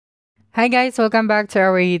Hi guys, welcome back to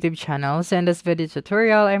our YouTube channel. So in this video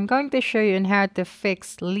tutorial, I'm going to show you on how to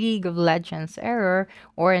fix League of Legends error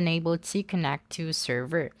or unable to connect to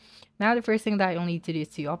server. Now the first thing that you'll need to do is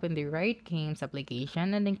to open the Riot Games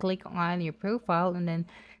application and then click on your profile and then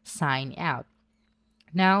sign out.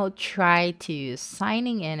 Now try to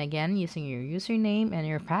signing in again using your username and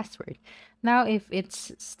your password. Now if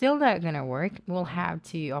it's still not gonna work, we'll have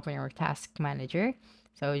to open your task manager.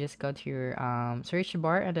 So just go to your search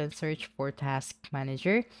bar and then search for task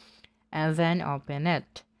manager and then open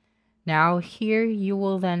it. Now here you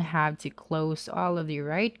will then have to close all of the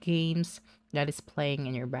right games that is playing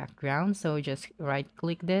in your background. So just right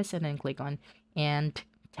click this and then click on end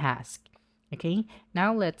task. Okay,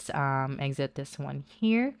 now let's exit this one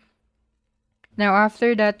here. Now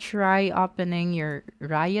after that, try opening your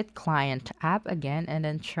Riot client app again and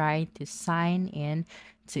then try to sign in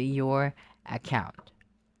to your account.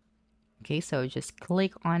 Okay, so just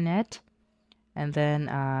click on it and then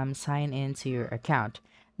sign into your account.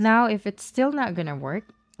 Now, if it's still not gonna work,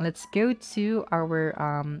 let's go to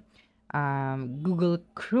our Google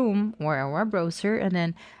Chrome or our web browser and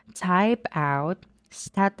then type out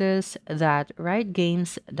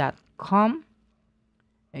status.riotgames.com.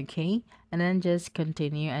 Okay, and then just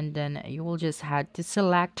continue, and then you will just have to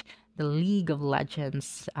select the League of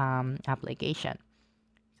Legends application.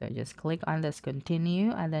 So just click on this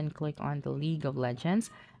continue and then click on the League of Legends.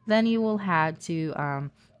 Then you will have to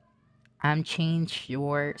change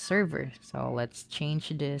your server. So let's change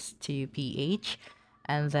this to PH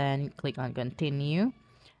and then click on continue.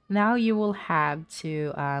 Now you will have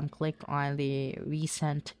to click on the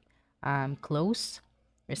recently closed,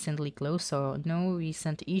 so no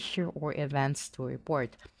recent issue or events to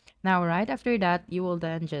report. Now right after that, you will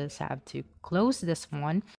then just have to close this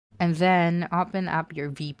one and then open up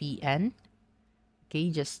your VPN.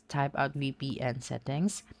 Okay, just type out VPN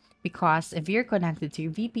settings because if you're connected to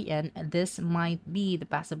your VPN, this might be the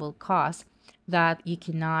possible cause that you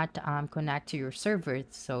cannot connect to your server.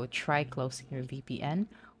 So try closing your VPN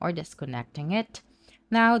or disconnecting it.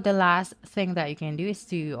 Now, the last thing that you can do is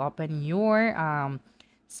to open your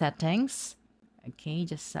settings. Okay,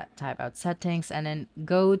 just type out settings and then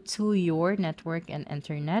go to your network and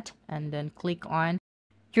internet and then click on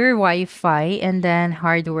your Wi-Fi and then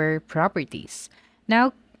hardware properties.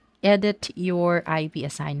 Now, edit your IP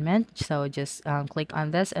assignment. So just click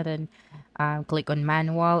on this and then click on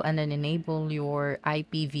manual and then enable your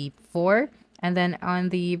IPv4. And then on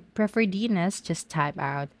the preferred DNS, just type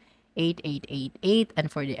out 8888. And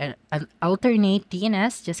for the alternate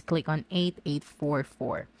DNS, just click on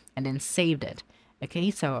 8844 and then saved it.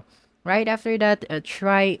 Okay, so right after that,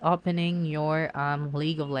 try opening your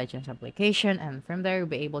League of Legends application, and from there, you'll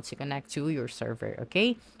be able to connect to your server.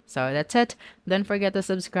 Okay, so that's it. Don't forget to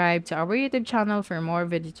subscribe to our YouTube channel for more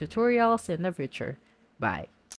video tutorials in the future. Bye.